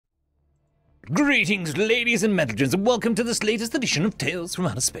Greetings, ladies and gentlemen, and welcome to this latest edition of Tales from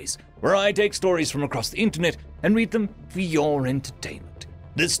Outer Space, where I take stories from across the internet and read them for your entertainment.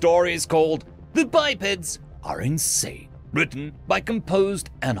 This story is called The Bipeds Are Insane, written by Composed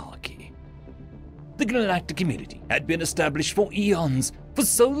Anarchy. The galactic community had been established for eons, for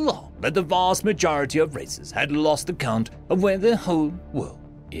so long that the vast majority of races had lost the count of where their whole world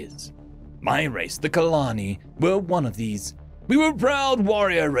is. My race, the Kalani, were one of these. We were a proud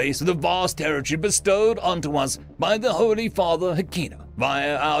warrior race with a vast territory bestowed onto us by the Holy Father Hakina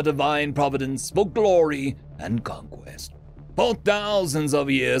via our divine providence for glory and conquest. For thousands of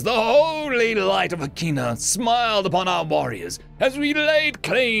years, the holy light of Hakina smiled upon our warriors as we laid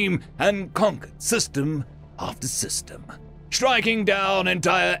claim and conquered system after system, striking down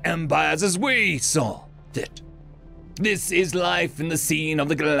entire empires as we saw fit. This is life in the scene of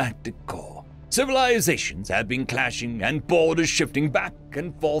the galactic core. Civilizations have been clashing and borders shifting back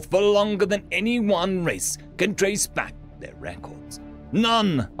and forth for longer than any one race can trace back their records.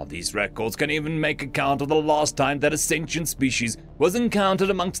 None of these records can even make account of the last time that a sentient species was encountered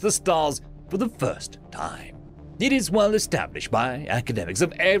amongst the stars for the first time. It is well established by academics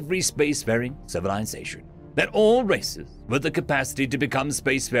of every spacefaring civilization that all races with the capacity to become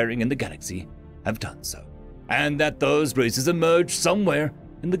spacefaring in the galaxy have done so, and that those races emerged somewhere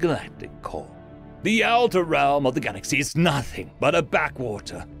in the galactic core. The outer realm of the galaxy is nothing but a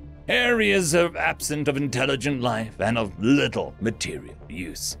backwater, areas absent of intelligent life and of little material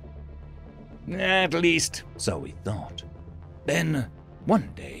use. At least, so we thought. Then,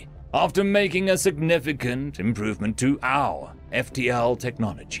 one day, after making a significant improvement to our FTL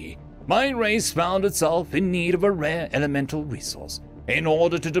technology, my race found itself in need of a rare elemental resource in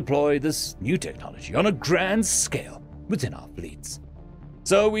order to deploy this new technology on a grand scale within our fleets.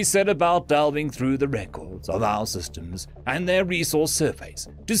 So we set about delving through the records of our systems and their resource surveys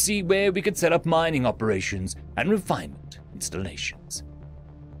to see where we could set up mining operations and refinement installations.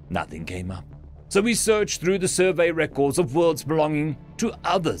 Nothing came up, so we searched through the survey records of worlds belonging to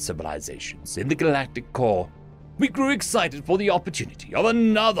other civilizations in the galactic core. We grew excited for the opportunity of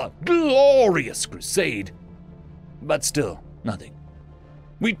another glorious crusade, but still nothing.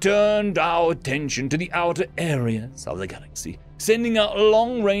 We turned our attention to the outer areas of the galaxy, sending out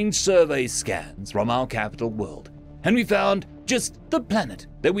long-range survey scans from our capital world, and we found just the planet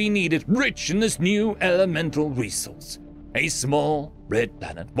that we needed, rich in this new elemental resource. A small red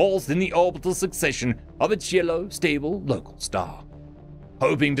planet falls in the orbital succession of its yellow, stable local star.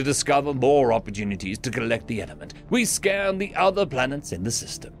 Hoping to discover more opportunities to collect the element, we scanned the other planets in the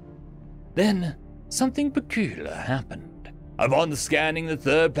system. Then, something peculiar happened. Upon scanning the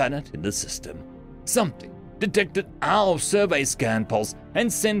third planet in the system, something detected our survey scan pulse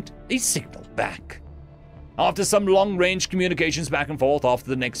and sent a signal back. After some long-range communications back and forth after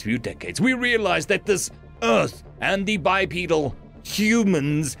the next few decades, we realized that this Earth and the bipedal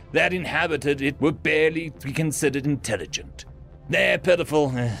humans that inhabited it were barely to be considered intelligent. Their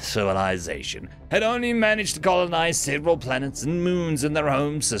pitiful civilization had only managed to colonize several planets and moons in their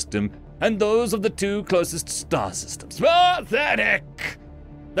home system, and those of the two closest star systems. Pathetic!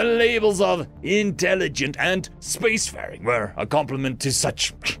 The labels of intelligent and spacefaring were a compliment to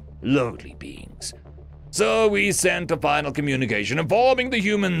such lowly beings. So we sent a final communication informing the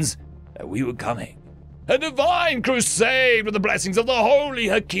humans that we were coming. A divine crusade with the blessings of the holy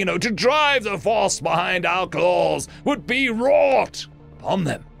Hakino to drive the force behind our claws would be wrought upon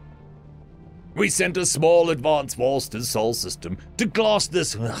them. We sent a small advance force to the Sol system to glass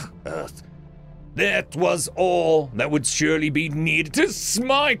this Earth. That was all that would surely be needed to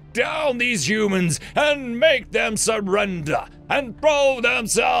smite down these humans and make them surrender and throw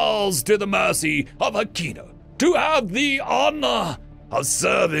themselves to the mercy of Hakino to have the honor of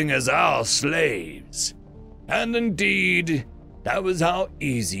serving as our slaves. And indeed, that was how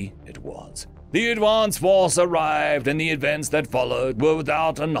easy it was. The advance force arrived and the events that followed were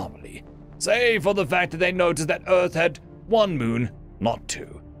without anomaly, save for the fact that they noticed that Earth had one moon, not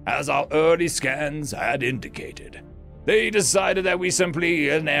two, as our early scans had indicated. They decided that we simply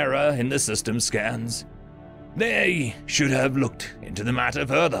an error in the system scans. They should have looked into the matter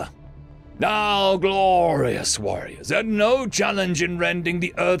further. Our glorious warriors had no challenge in rending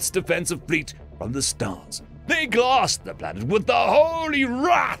the Earth's defensive fleet from the stars. They glassed the planet with the holy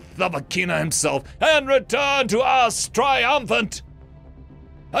wrath of Akina himself and returned to us triumphant.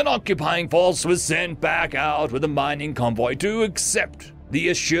 An occupying force was sent back out with a mining convoy to accept the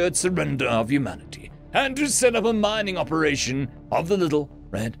assured surrender of humanity and to set up a mining operation of the little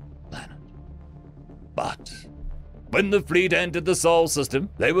red planet. But when the fleet entered the Sol system,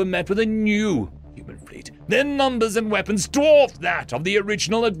 they were met with a new human fleet. Their numbers and weapons dwarfed that of the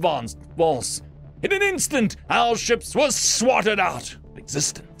original advanced force. In an instant, our ships were swatted out of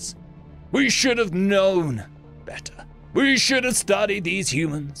existence. We should have known better. We should have studied these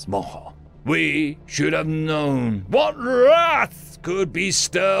humans more. We should have known what wrath could be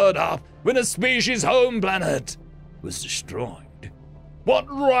stirred up when a species' home planet was destroyed. What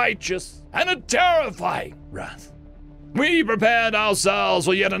righteous and a terrifying wrath. We prepared ourselves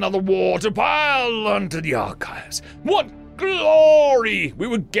for yet another war to pile onto the archives. What glory we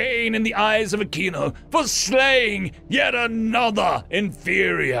would gain in the eyes of Aquino for slaying yet another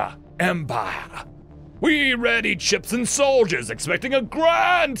inferior empire. We readied ships and soldiers, expecting a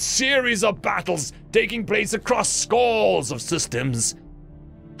grand series of battles taking place across scores of systems.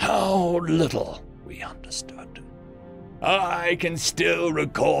 How little we understood. I can still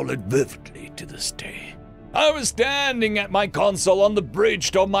recall it vividly to this day. I was standing at my console on the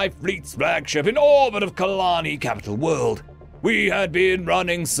bridge of my fleet's flagship in orbit of Kalani, capital world. We had been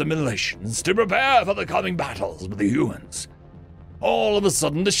running simulations to prepare for the coming battles with the humans. All of a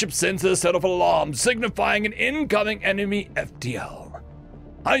sudden, the ship sensor set off alarms signifying an incoming enemy FTL.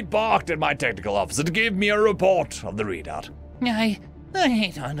 I barked at my technical officer to give me a report of the readout. I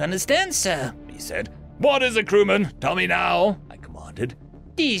don't understand, sir, he said. What is it, crewman? Tell me now, I commanded.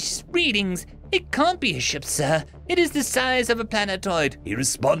 These readings, it can't be a ship, sir. It is the size of a planetoid, he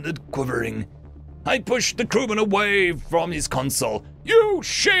responded, quivering. I pushed the crewman away from his console. You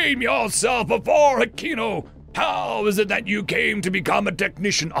shame yourself before Aquino! How is it that you came to become a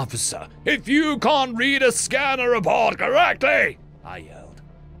technician officer if you can't read a scanner report correctly? I yelled.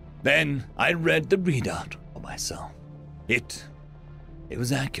 Then I read the readout for myself. It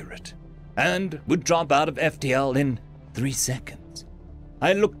was accurate and would drop out of FTL in 3 seconds.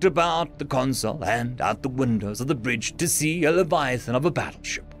 I looked about the console and out the windows of the bridge to see a leviathan of a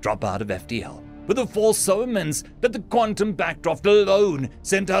battleship drop out of FTL with a force so immense that the quantum backdraft alone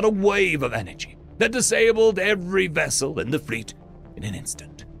sent out a wave of energy that disabled every vessel in the fleet in an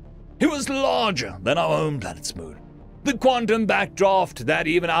instant. It was larger than our own planet's moon. The quantum backdraft that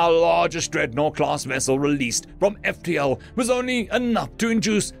even our largest Dreadnought-class vessel released from FTL was only enough to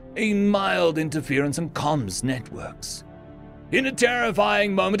induce a mild interference in comms networks. In a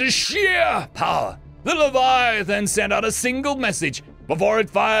terrifying moment of sheer power, the Leviathan sent out a single message before it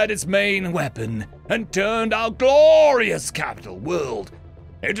fired its main weapon and turned our glorious capital world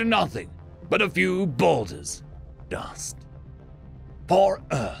into nothing but a few boulders, dust. For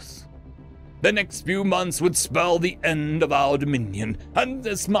Earth, the next few months would spell the end of our dominion, and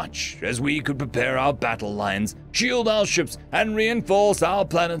as much as we could prepare our battle lines, shield our ships, and reinforce our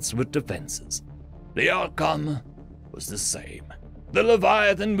planets with defenses, the outcome was the same. The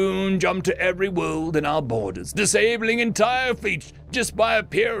Leviathan moon jumped to every world in our borders, disabling entire fleets just by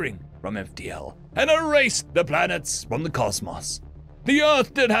appearing from FTL, and erased the planets from the cosmos. The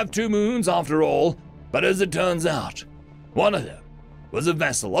Earth did have 2 moons after all, but as it turns out, one of them was a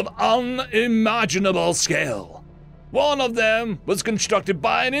vessel of unimaginable scale. One of them was constructed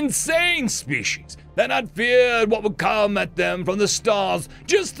by an insane species that had feared what would come at them from the stars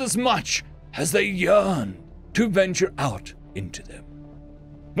just as much as they yearned to venture out into them.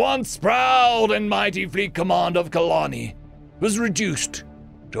 Once proud and mighty fleet command of Kalani was reduced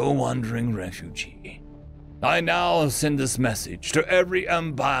to a wandering refugee. I now send this message to every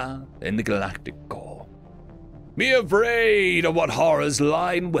empire in the galactic core. Be afraid of what horrors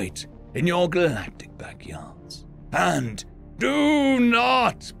lie in wait in your galactic backyards. And do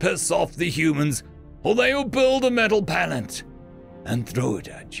not piss off the humans, or they will build a metal planet and throw it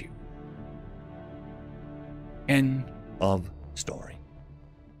at you. End of story.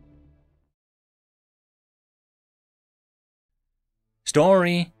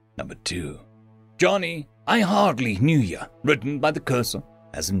 Story number 2. Johnny, I Hardly Knew Ya, written by the cursor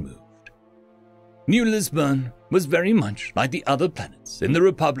hasn't moved. New Lisbon was very much like the other planets in the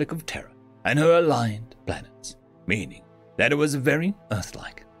Republic of Terra and her aligned planets, meaning that it was very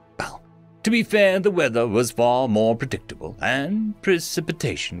Earth-like. Well, to be fair, the weather was far more predictable and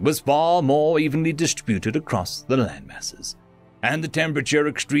precipitation was far more evenly distributed across the landmasses, and the temperature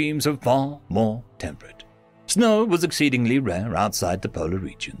extremes were far more temperate. Snow was exceedingly rare outside the polar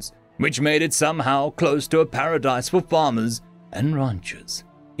regions, which made it somehow close to a paradise for farmers and ranchers.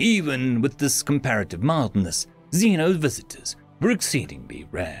 Even with this comparative mildness, Xeno's visitors were exceedingly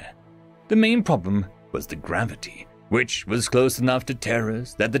rare. The main problem was the gravity, which was close enough to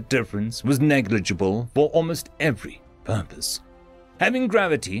Terra's that the difference was negligible for almost every purpose. Having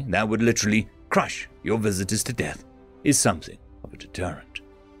gravity that would literally crush your visitors to death is something of a deterrent.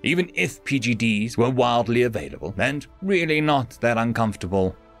 Even if PGDs were wildly available and really not that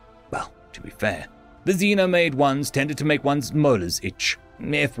uncomfortable, well, To be fair, the Xeno-made ones tended to make one's molars itch,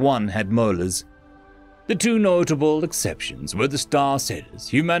 if one had molars. The two notable exceptions were the Star Sailors,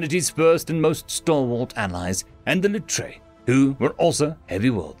 humanity's first and most stalwart allies, and the Lutre, who were also heavy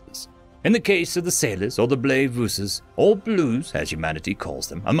worlders. In the case of the Sailors, or the Blavuses, or Blues as humanity calls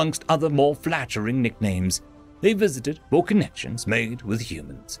them, amongst other more flattering nicknames, they visited for connections made with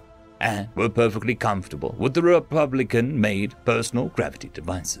humans, and were perfectly comfortable with the Republican-made personal gravity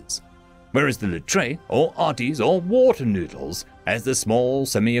devices. Whereas the Lutre, or Arties, or Water Noodles, as the small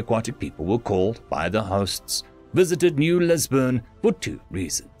semi-aquatic people were called by the hosts, visited New Lisbon for two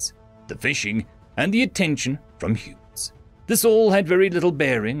reasons: the fishing and the attention from humans. This all had very little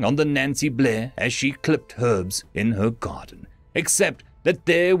bearing on the Nancy Blair as she clipped herbs in her garden, except that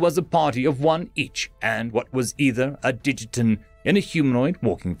there was a party of one each, and what was either a Digiton in a humanoid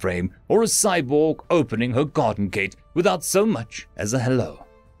walking frame or a cyborg opening her garden gate without so much as a hello.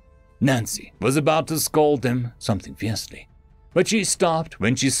 Nancy was about to scold them something fiercely, but she stopped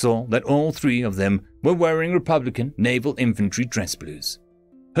when she saw that all three of them were wearing Republican naval infantry dress blues.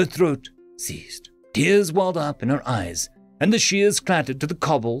 Her throat seized, tears welled up in her eyes, and the shears clattered to the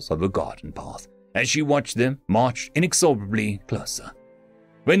cobbles of her garden path as she watched them march inexorably closer.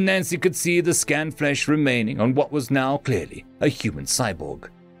 When Nancy could see the scant flesh remaining on what was now clearly a human cyborg,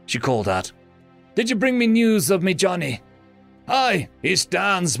 she called out, "Did you bring me news of me Johnny?" "Aye, he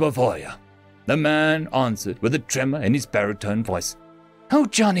stands before you," the man answered with a tremor in his baritone voice. "Oh,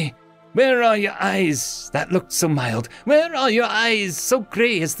 Johnny, where are your eyes that looked so mild? Where are your eyes so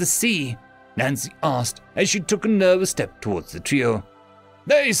grey as the sea?" Nancy asked as she took a nervous step towards the trio.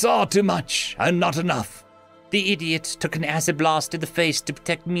 "They saw too much and not enough." "The idiot took an acid blast to the face to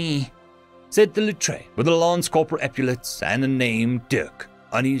protect me," said the Lutre with a lance corporal epaulets and a name Dirk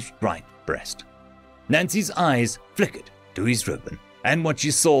on his right breast. Nancy's eyes flickered to his ribbon, and what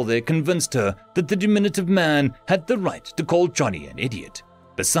she saw there convinced her that the diminutive man had the right to call Johnny an idiot.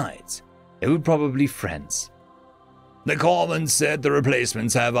 Besides, they were probably friends. "The corpsman said the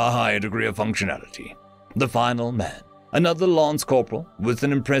replacements have a higher degree of functionality," the final man, another lance corporal with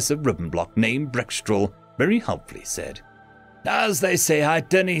an impressive ribbon block named Breckstrahl, very helpfully said. "As they say, I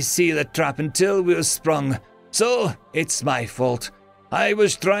didn't see the trap until we were sprung, so it's my fault. I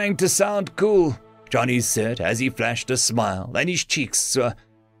was trying to sound cool," Johnny said as he flashed a smile, and his cheeks,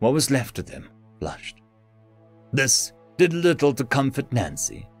 what was left of them, flushed. This did little to comfort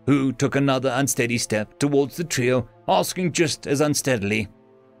Nancy, who took another unsteady step towards the trio, asking just as unsteadily,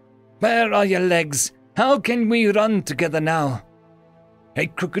 "Where are your legs? How can we run together now?" A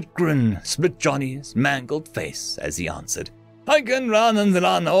crooked grin split Johnny's mangled face as he answered, "I can run and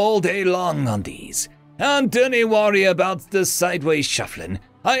run all day long on these, and don't worry about the sideways shuffling.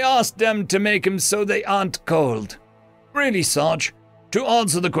 I asked them to make 'em so they aren't cold." "Really, Sarge? To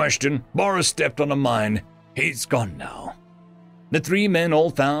answer the question, Boris stepped on a mine. He's gone now." The three men all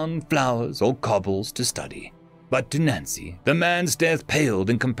found flowers or cobbles to study, but to Nancy, the man's death paled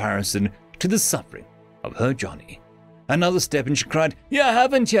in comparison to the suffering of her Johnny. Another step and she cried, "You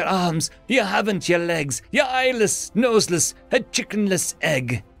haven't your arms, you haven't your legs, you're eyeless, noseless, a chickenless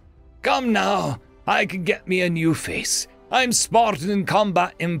egg. Come now, I can get me a new face. I'm sporting in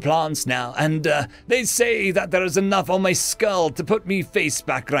combat implants now, and they say that there is enough on my skull to put me face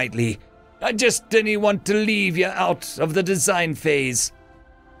back rightly. I just didn't want to leave you out of the design phase.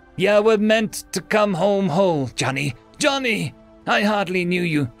 You were meant to come home whole, Johnny. Johnny! I hardly knew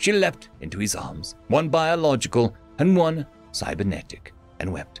you." She leapt into his arms, one biological and one cybernetic,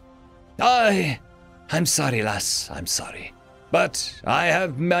 and wept. I'm sorry, lass, I'm sorry. But I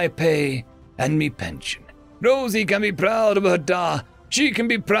have my pay and me pension. Rosie can be proud of her da. She can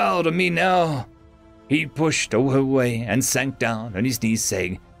be proud of me now." He pushed her away and sank down on his knees,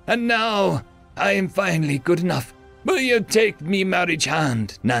 saying, "And now I am finally good enough. Will you take me marriage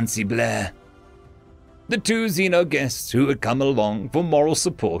hand, Nancy Blair?" The two Xeno guests who had come along for moral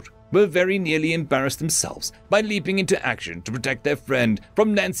support were very nearly embarrassed themselves by leaping into action to protect their friend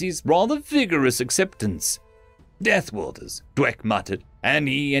from Nancy's rather vigorous acceptance. "Deathworlders," Dweck muttered, and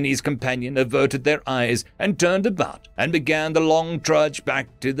he and his companion averted their eyes and turned about and began the long trudge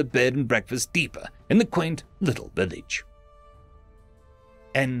back to the bed and breakfast deeper in the quaint little village.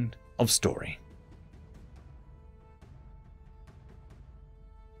 End of story.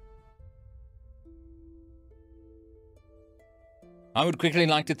 I would quickly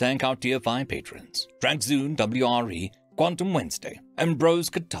like to thank our Tier 5 patrons, Dragzoon WRE, Quantum Wednesday, Ambrose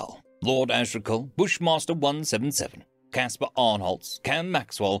Cattell, Lord Ashrakal, Bushmaster 177, Casper Arnholtz, Cam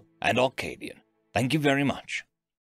Maxwell, and Arcadian. Thank you very much.